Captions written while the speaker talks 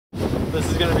This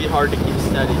is gonna be hard to keep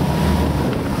steady.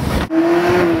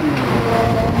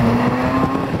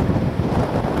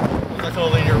 Was I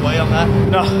totally in your way on that?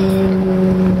 No.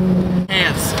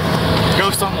 Hands,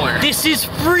 go somewhere. This is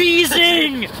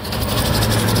freezing!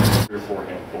 3 or 4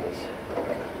 handfuls.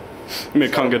 Give me a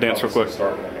conga dance real quick.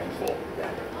 Start with a handful.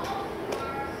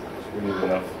 We need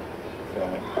enough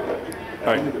filming.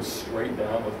 I'm gonna go straight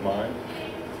down with mine,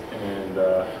 and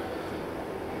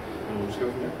we'll just go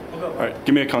from there. All right,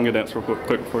 give me a conga dance real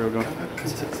quick before you go.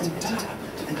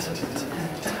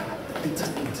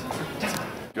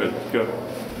 Good, go.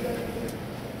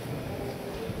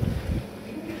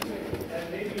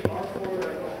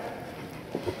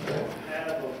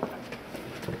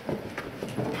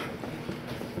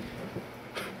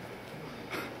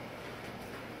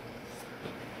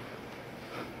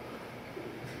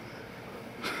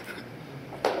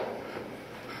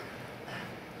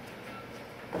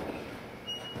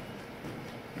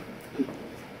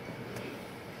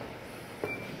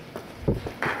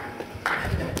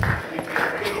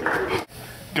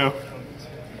 Go.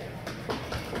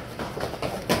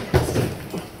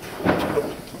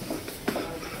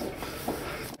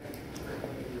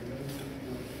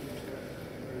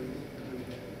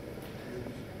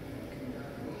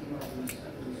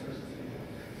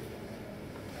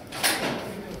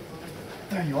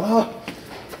 There you are.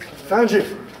 Found you.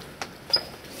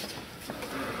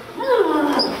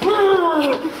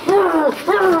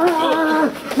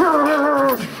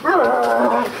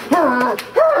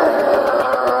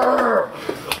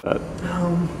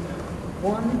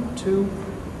 One, two,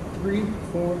 three,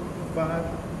 4, 5,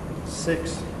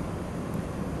 6,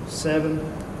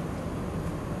 7.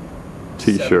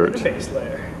 T-shirt. 7 base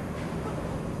layer.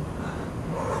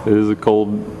 It is a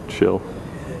cold chill.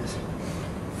 It is.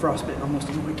 Frostbite almost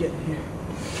on the way getting here.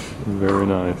 Very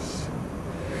nice.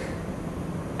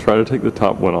 Try to take the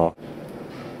top one off.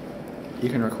 You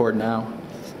can record now.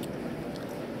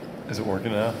 Is it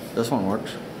working now? This one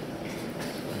works.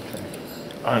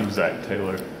 I'm Zach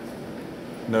Taylor.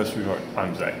 No, sweetheart,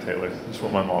 I'm Zach Taylor. That's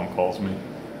what my mom calls me.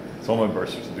 It's on my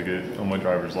birth certificate, on my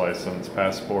driver's license,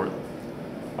 passport.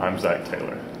 I'm Zach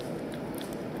Taylor.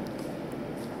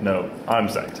 No, I'm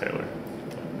Zach Taylor.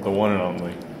 The one and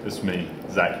only. It's me,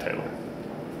 Zach Taylor.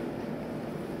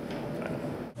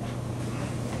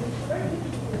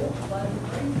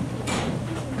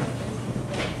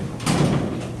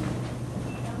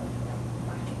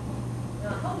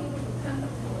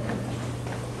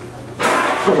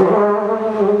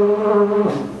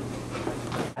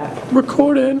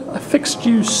 Recording. I fixed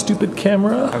you, stupid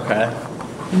camera. Okay.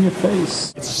 In your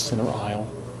face. It's center aisle.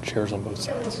 Chairs on both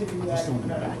sides.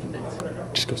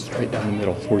 Just go straight down the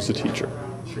middle towards the teacher.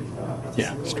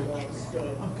 Yeah, straight.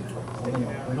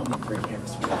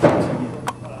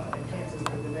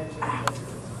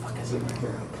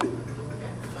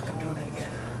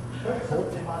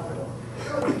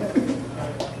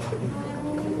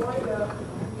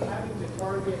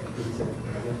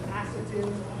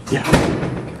 Yeah.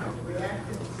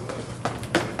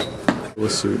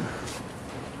 Let's suit.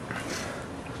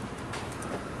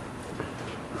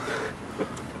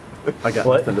 I got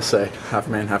nothing to say. Half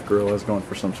man, half gorilla is going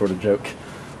for some sort of joke.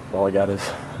 All I got is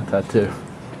a tattoo.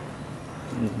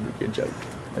 Good joke.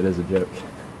 It is a joke.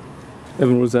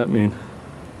 Evan, what does that mean?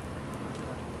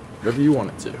 Whatever you want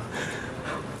it to.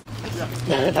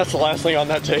 That's the last thing on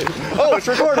that tape. Oh, it's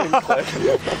recording!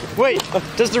 Wait,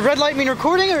 does the red light mean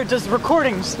recording or does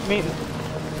recordings mean...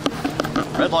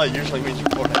 Red light usually means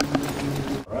recording.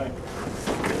 All right.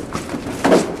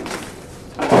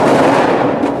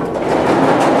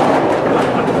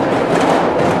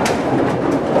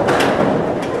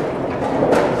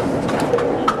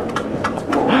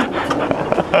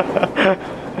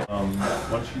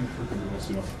 Why don't you put the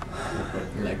suit on real quick?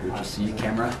 Like what you see,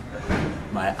 camera?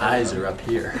 My eyes are up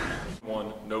here.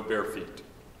 1, no bare feet.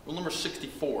 Rule number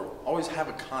 64, always have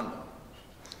a condom.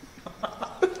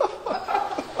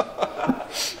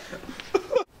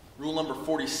 Rule number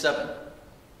 47.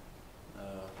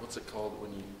 What's it called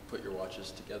when you put your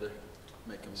watches together?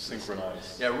 Make them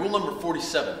Synchronize. Yeah, rule number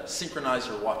 47, synchronize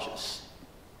your watches.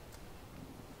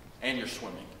 And your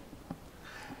swimming.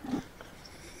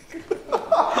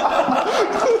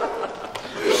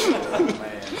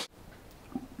 Man.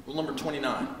 Rule number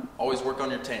 29, always work on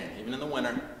your tan, even in the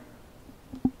winter.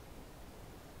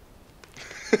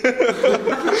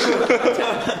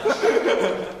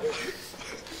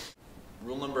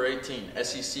 Rule number 18,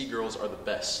 SEC girls are the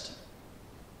best.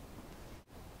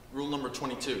 Rule number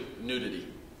 22, nudity.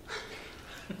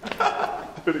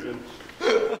 Do it again.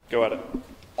 Go at it.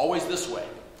 Always this way.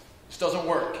 This doesn't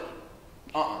work.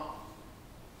 What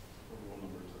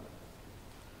number is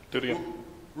Do it again.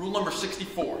 Rule number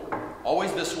 64.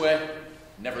 Always this way,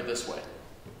 never this way.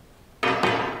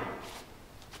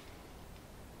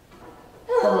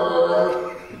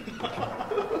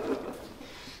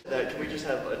 Can we just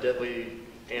have a deadly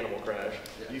animal crash?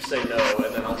 You say no,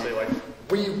 and then I'll say like,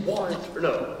 we want, or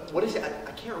no, what is it?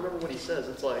 I can't remember what he says.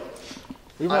 It's like,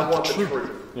 I want the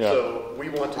truth. Yeah. So we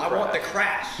want to crash. I want the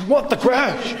crash. You want the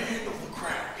crash?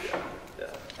 Yeah.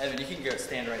 Evan, you can go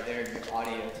stand right there and your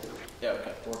audio. Yeah,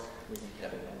 okay. Or we can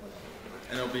have it.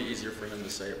 And it'll be easier for him to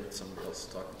say it with somebody else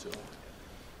talking to him.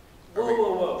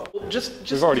 Whoa. Well, just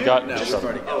We've already gotten No, it. we've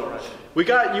already got it. we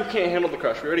got you can't handle the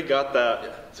crush. We already got that. Yeah.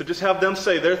 So just have them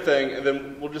say their thing, and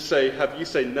then we'll just say, have you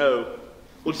say no.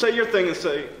 We'll say your thing and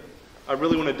say, I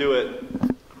really want to do it,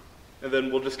 and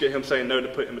then we'll just get him saying no to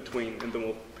put in between, and then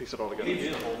we'll piece it all together. You can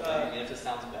do the whole thing, and it just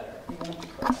sounds better. We want the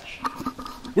crash.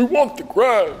 We want the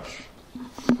crash.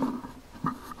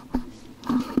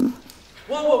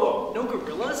 Whoa. No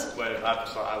gorillas? Wait, I'm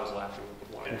sorry. I was laughing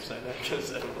when you were saying that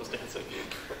because everyone was dancing.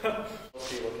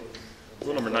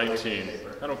 Rule number 19.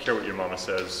 I don't care what your mama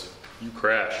says. You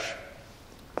crash.